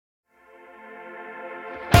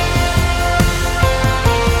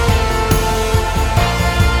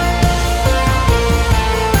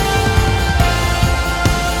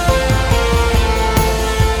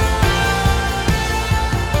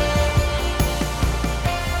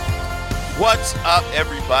What's up,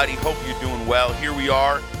 everybody? Hope you're doing well. Here we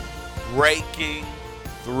are, breaking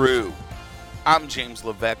through. I'm James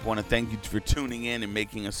Levesque. I want to thank you for tuning in and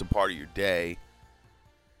making us a part of your day.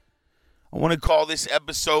 I want to call this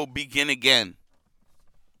episode Begin Again.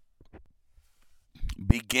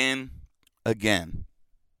 Begin again.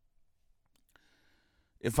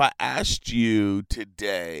 If I asked you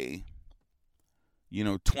today,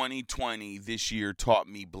 2020, this year taught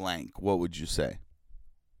me blank, what would you say?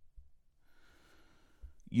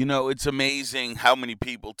 It's amazing how many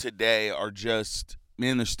people today are just,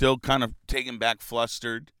 they're still kind of taken back,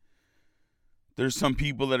 flustered. There's some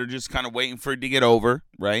people that are just kind of waiting for it to get over,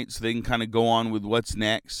 right? So they can kind of go on with what's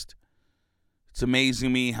next. It's amazing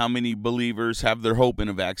to me how many believers have their hope in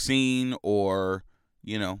a vaccine or,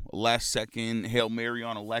 a last-second Hail Mary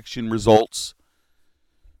on election results.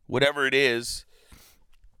 Whatever it is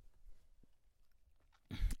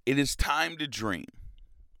time to dream.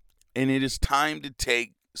 And it is time to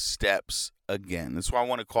take steps again. That's why I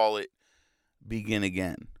want to call it Begin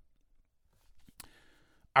Again.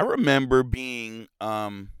 I remember being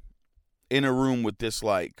in a room with this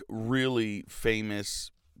really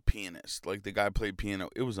famous pianist. The guy played piano.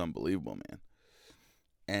 It was unbelievable, man.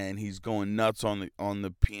 And he's going nuts on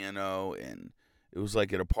the piano, and it was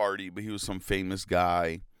at a party, but he was some famous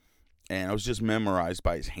guy. And I was just memorized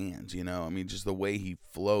by his hands, just the way he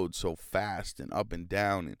flowed so fast and up and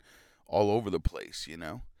down and all over the place,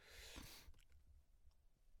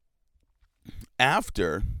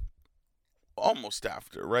 Almost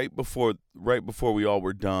after, right before we all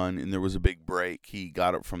were done and there was a big break, he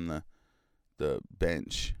got up from the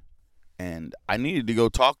bench, and I needed to go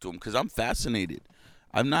talk to him because I'm fascinated.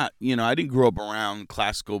 I'm not, I didn't grow up around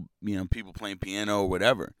classical, people playing piano or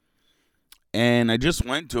whatever. And I just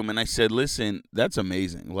went to him and I said, listen, that's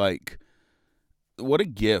amazing. What a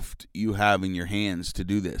gift you have in your hands to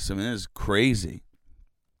do this. I mean, that's crazy.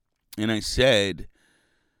 And I said,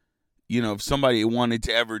 if somebody wanted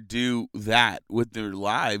to ever do that with their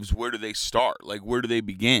lives, where do they start? Where do they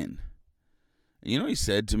begin? And he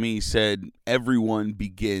said to me, everyone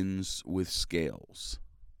begins with scales.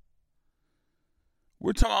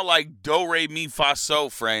 We're talking about do, re, mi, fa, so,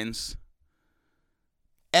 friends.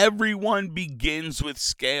 Everyone begins with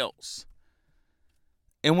scales.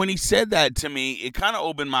 And when he said that to me, it kind of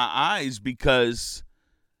opened my eyes because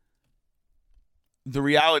the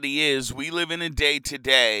reality is we live in a day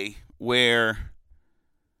today where,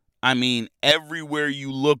 everywhere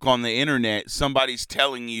you look on the internet, somebody's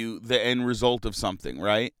telling you the end result of something,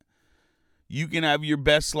 right? You can have your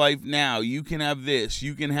best life now. You can have this.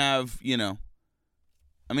 You can have,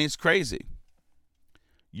 it's crazy.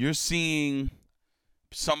 You're seeing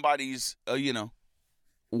somebody's,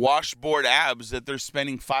 washboard abs that they're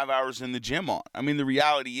spending 5 hours in the gym on. The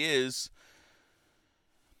reality is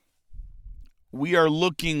we are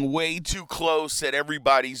looking way too close at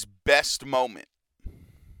everybody's best moment.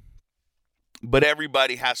 But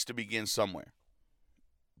everybody has to begin somewhere.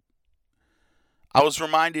 I was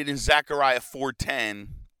reminded in Zechariah 4:10,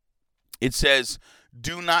 it says,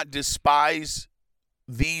 do not despise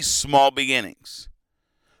these small beginnings,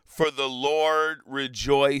 for the Lord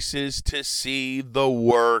rejoices to see the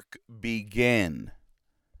work begin.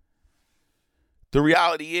 The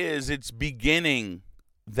reality is it's beginning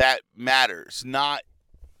that matters, not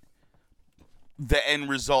the end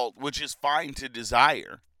result, which is fine to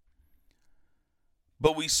desire.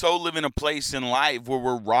 But we so live in a place in life where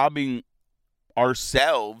we're robbing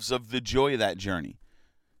ourselves of the joy of that journey.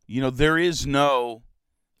 There is no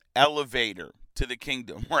elevator to the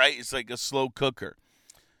kingdom, right? It's like a slow cooker.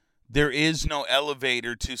 There is no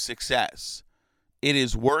elevator to success. It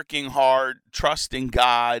is working hard, trusting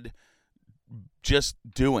God, just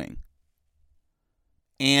doing.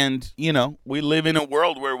 And, we live in a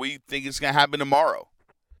world where we think it's going to happen tomorrow.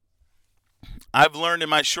 I've learned in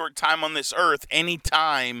my short time on this earth,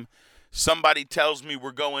 anytime somebody tells me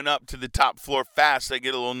we're going up to the top floor fast, I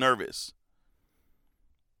get a little nervous.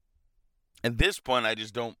 At this point,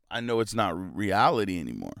 I know it's not reality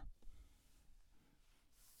anymore.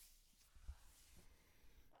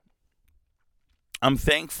 I'm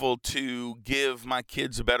thankful to give my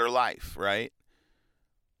kids a better life, right?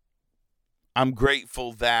 I'm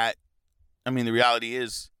grateful that, the reality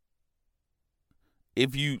is,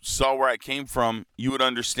 if you saw where I came from, you would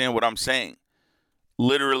understand what I'm saying.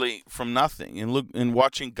 Literally from nothing, and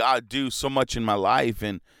watching God do so much in my life,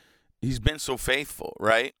 and he's been so faithful,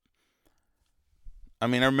 right? I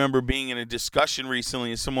remember being in a discussion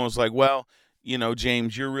recently, and someone was like, well,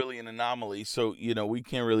 James, you're really an anomaly, so, we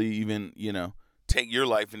can't really even, take your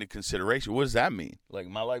life into consideration. What does that mean?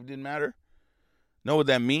 My life didn't matter? No, what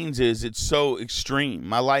that means is it's so extreme.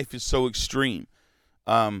 My life is so extreme.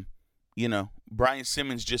 Brian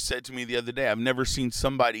Simmons just said to me the other day, I've never seen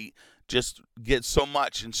somebody just get so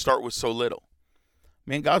much and start with so little.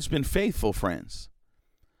 Man, God's been faithful, friends.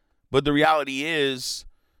 But the reality is,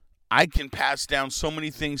 I can pass down so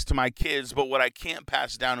many things to my kids, but what I can't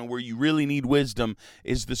pass down and where you really need wisdom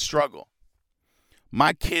is the struggle.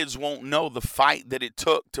 My kids won't know the fight that it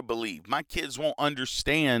took to believe. My kids won't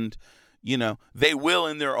understand, they will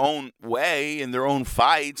in their own way, in their own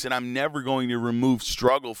fights, and I'm never going to remove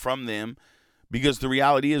struggle from them because the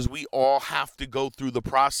reality is we all have to go through the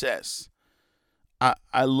process. I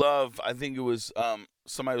think it was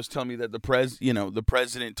somebody was telling me that the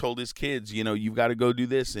president told his kids, you've got to go do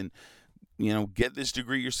this and, get this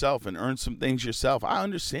degree yourself and earn some things yourself. I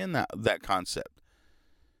understand that concept.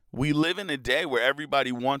 We live in a day where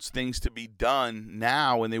everybody wants things to be done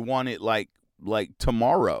now and they want it like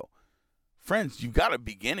tomorrow. Friends, you've got to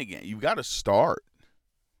begin again. You've got to start.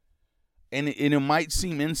 And it might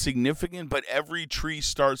seem insignificant, but every tree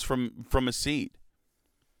starts from a seed.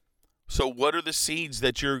 So what are the seeds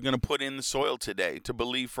that you're going to put in the soil today to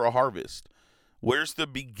believe for a harvest? Where's the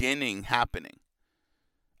beginning happening?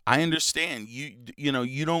 I understand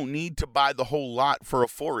you don't need to buy the whole lot for a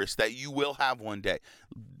forest that you will have one day.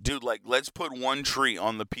 Dude, let's put one tree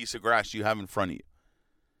on the piece of grass you have in front of you.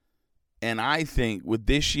 And I think with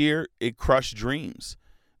this year, it crushed dreams.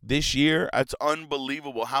 This year, it's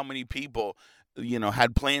unbelievable how many people,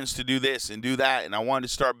 had plans to do this and do that. And I wanted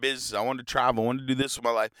to start business. I wanted to travel. I wanted to do this with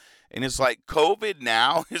my life. And it's like COVID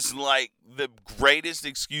now is like the greatest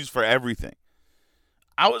excuse for everything.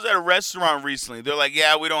 I was at a restaurant recently. They're like,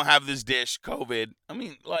 yeah, we don't have this dish, COVID. I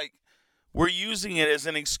mean, we're using it as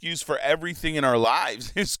an excuse for everything in our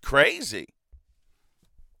lives. It's crazy.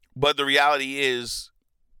 But the reality is,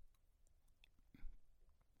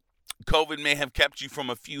 COVID may have kept you from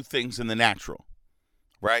a few things in the natural,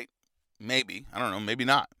 right? Maybe. I don't know. Maybe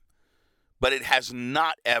not. But it has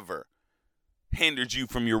not ever hindered you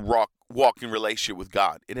from your walking relationship with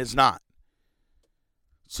God. It has not.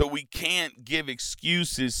 So we can't give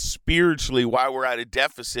excuses spiritually why we're at a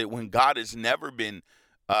deficit when God has never been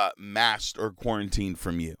masked or quarantined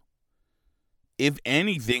from you. If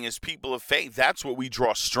anything, as people of faith, that's what we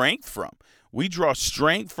draw strength from. We draw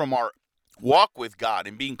strength from our walk with God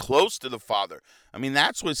and being close to the Father. I mean,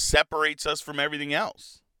 that's what separates us from everything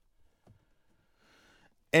else.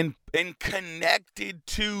 And connected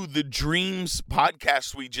to the Dreams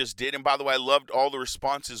podcast we just did, and by the way, I loved all the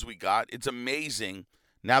responses we got. It's amazing.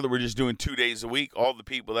 Now that we're just doing 2 days a week, all the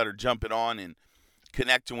people that are jumping on and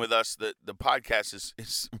connecting with us, the podcast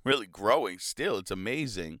is really growing still. It's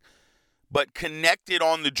amazing. But connected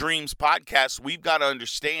on the Dreams podcast, we've got to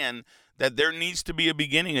understand that there needs to be a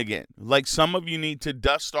beginning again. Like some of you need to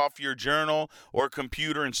dust off your journal or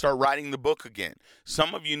computer and start writing the book again.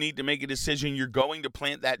 Some of you need to make a decision you're going to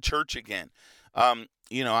plant that church again. I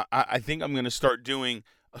think I'm going to start doing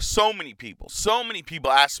so many people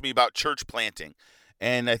ask me about church planting.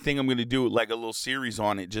 And I think I'm going to do like a little series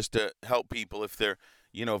on it just to help people if they're,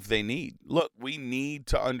 if they need. Look, we need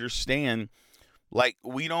to understand,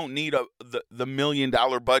 we don't need the $1 million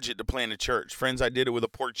budget to plant a church. Friends, I did it with a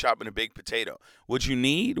pork chop and a baked potato. What you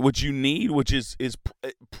need, which is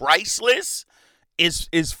priceless,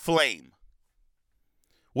 is flame.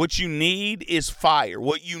 What you need is fire.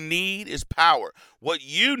 What you need is power. What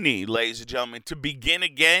you need, ladies and gentlemen, to begin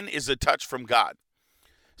again is a touch from God.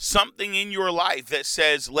 Something in your life that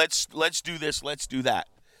says, let's do this, let's do that.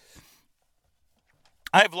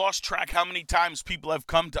 I have lost track how many times people have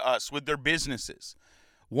come to us with their businesses,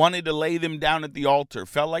 wanted to lay them down at the altar,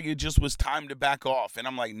 felt like it just was time to back off. And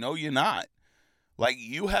I'm like, no, you're not.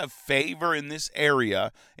 You have favor in this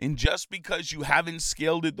area, and just because you haven't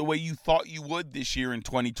scaled it the way you thought you would this year in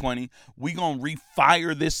 2020, we're going to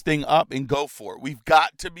refire this thing up and go for it. We've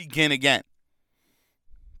got to begin again.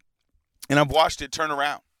 And I've watched it turn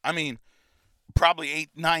around. I mean, probably 8,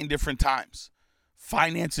 9 different times.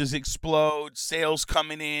 Finances explode, sales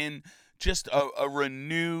coming in, just a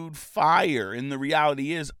renewed fire. And the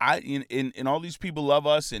reality is, and all these people love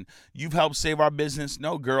us, and you've helped save our business.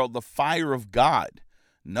 No, girl, the fire of God.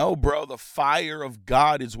 No, bro, the fire of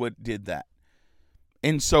God is what did that.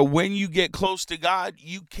 And so when you get close to God,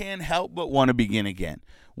 you can't help but want to begin again.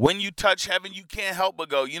 When you touch heaven, you can't help but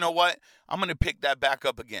go, you know what? I'm going to pick that back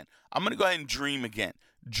up again. I'm going to go ahead and dream again.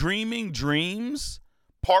 Dreaming dreams,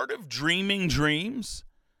 part of dreaming dreams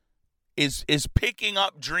is picking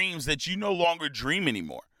up dreams that you no longer dream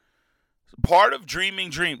anymore. Part of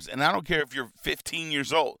dreaming dreams, and I don't care if you're 15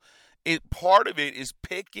 years old, part of it is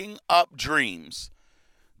picking up dreams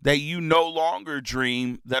that you no longer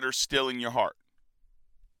dream that are still in your heart.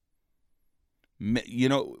 You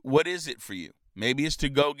know, what is it for you? Maybe it's to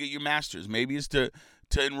go get your master's. Maybe it's to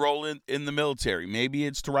enroll in the military. Maybe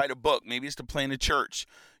it's to write a book. Maybe it's to plant a church.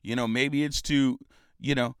 You know, maybe it's to,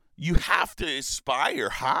 you know, you have to aspire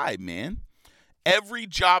high, man. Every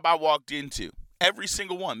job I walked into, every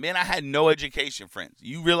single one, man, I had no education, friends.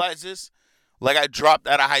 You realize this? Like, I dropped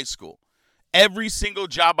out of high school. Every single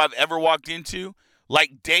job I've ever walked into,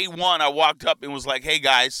 like day one, I walked up and was like, hey,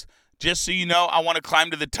 guys, just so you know, I want to climb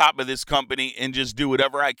to the top of this company and just do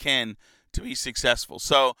whatever I can to be successful.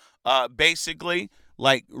 So basically,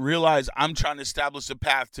 like, realize I'm trying to establish a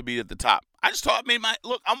path to be at the top. I just thought,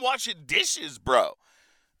 look, I'm washing dishes, bro.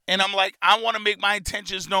 And I'm like, I want to make my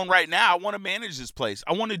intentions known right now. I want to manage this place.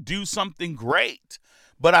 I want to do something great.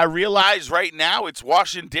 But I realize right now it's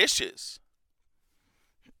washing dishes.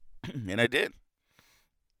 And I did.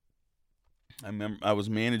 I remember I was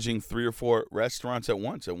managing 3 or 4 restaurants at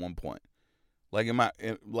once at one point. Like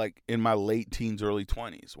in my late teens, early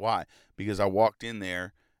 20s. Why? Because I walked in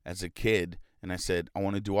there as a kid and I said, I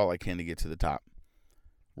want to do all I can to get to the top.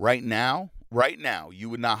 Right now, you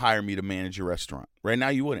would not hire me to manage a restaurant. Right now,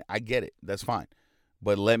 you wouldn't. I get it. That's fine.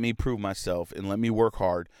 But let me prove myself and let me work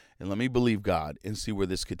hard and let me believe God and see where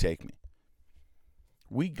this could take me.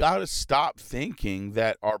 We got to stop thinking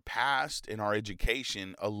that our past and our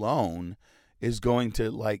education alone is going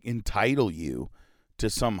to, like, entitle you to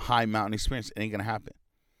some high mountain experience. It ain't going to happen.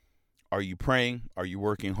 Are you praying? Are you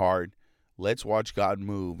working hard? Let's watch God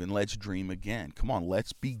move and let's dream again. Come on,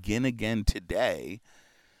 let's begin again today.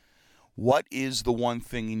 What is the one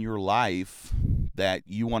thing in your life that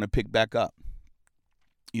you want to pick back up?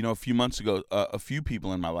 You know, a few months ago, a few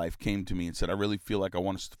people in my life came to me and said, I really feel like I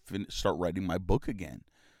want to start writing my book again.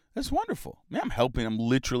 That's wonderful. Man, I'm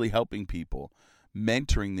literally helping people,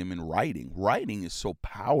 mentoring them in writing. Writing is so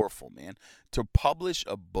powerful, man. To publish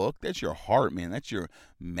a book, that's your heart, man. That's your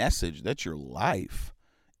message. That's your life.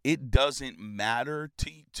 It doesn't matter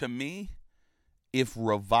to me if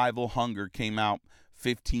Revival Hunger came out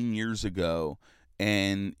 15 years ago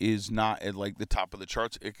and is not at, like, the top of the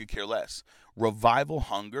charts. It could care less. Revival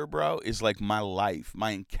Hunger, bro, is like my life,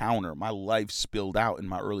 my encounter. My life spilled out in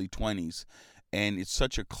my early 20s, and it's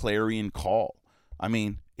such a clarion call. I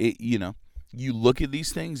mean, you know, you look at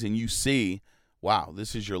these things and you see, wow,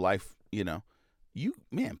 this is your life. You know,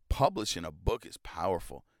 publishing a book is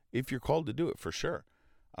powerful if you're called to do it, for sure.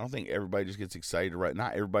 I don't think everybody just gets excited to write.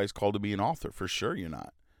 Not everybody's called to be an author. For sure you're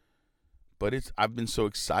not. But I've been so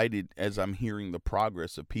excited as I'm hearing the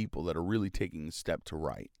progress of people that are really taking the step to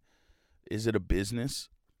write. Is it a business?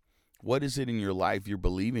 What is it in your life you're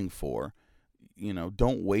believing for? You know,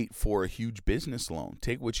 don't wait for a huge business loan.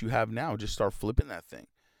 Take what you have now. Just start flipping that thing.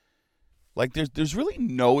 Like, there's really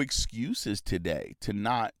no excuses today to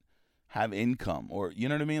not have income, or, you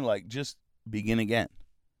know what I mean? Like, just begin again.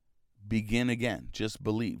 Begin again. Just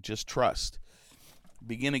believe. Just trust.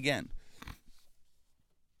 Begin again.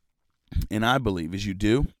 And I believe as you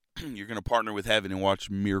do, you're going to partner with heaven and watch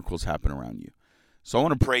miracles happen around you. So I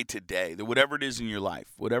want to pray today that whatever it is in your life,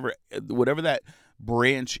 whatever that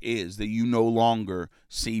branch is that you no longer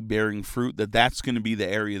see bearing fruit, that's going to be the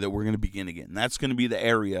area that we're going to begin again. That's going to be the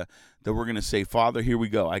area that we're going to say, Father, here we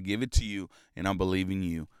go. I give it to you, and I'm believing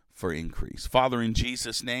you for increase. Father, in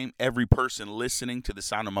Jesus' name, every person listening to the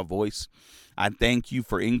sound of my voice, I thank you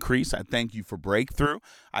for increase. I thank you for breakthrough.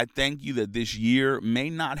 I thank you that this year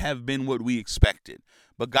may not have been what we expected.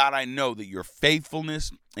 But God, I know that your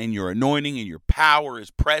faithfulness and your anointing and your power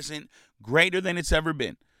is present, greater than it's ever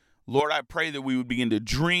been. Lord, I pray that we would begin to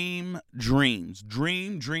dream dreams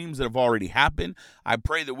that have already happened. I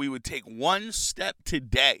pray that we would take one step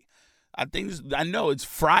today. I know it's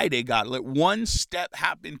Friday, God. Let one step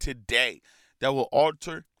happen today that will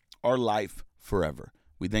alter our life forever.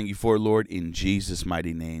 We thank you for it, Lord, in Jesus'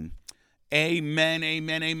 mighty name. Amen,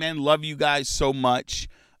 amen, amen. Love you guys so much.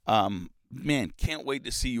 Man, can't wait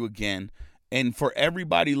to see you again. And for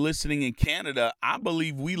everybody listening in Canada, I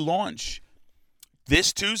believe we launch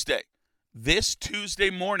this Tuesday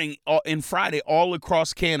morning and Friday all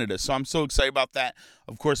across Canada. So I'm so excited about that.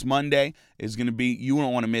 Of course, Monday is going to be, you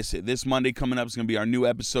don't want to miss it. This Monday coming up is going to be our new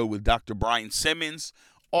episode with Dr. Brian Simmons,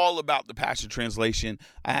 all about the Passion Translation.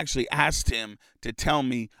 I actually asked him to tell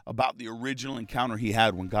me about the original encounter he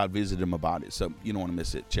had when God visited him about it. So you don't want to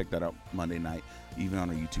miss it. Check that out Monday night, even on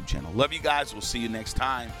our YouTube channel. Love you guys. We'll see you next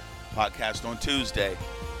time. Podcast on Tuesday.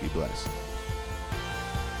 Be blessed.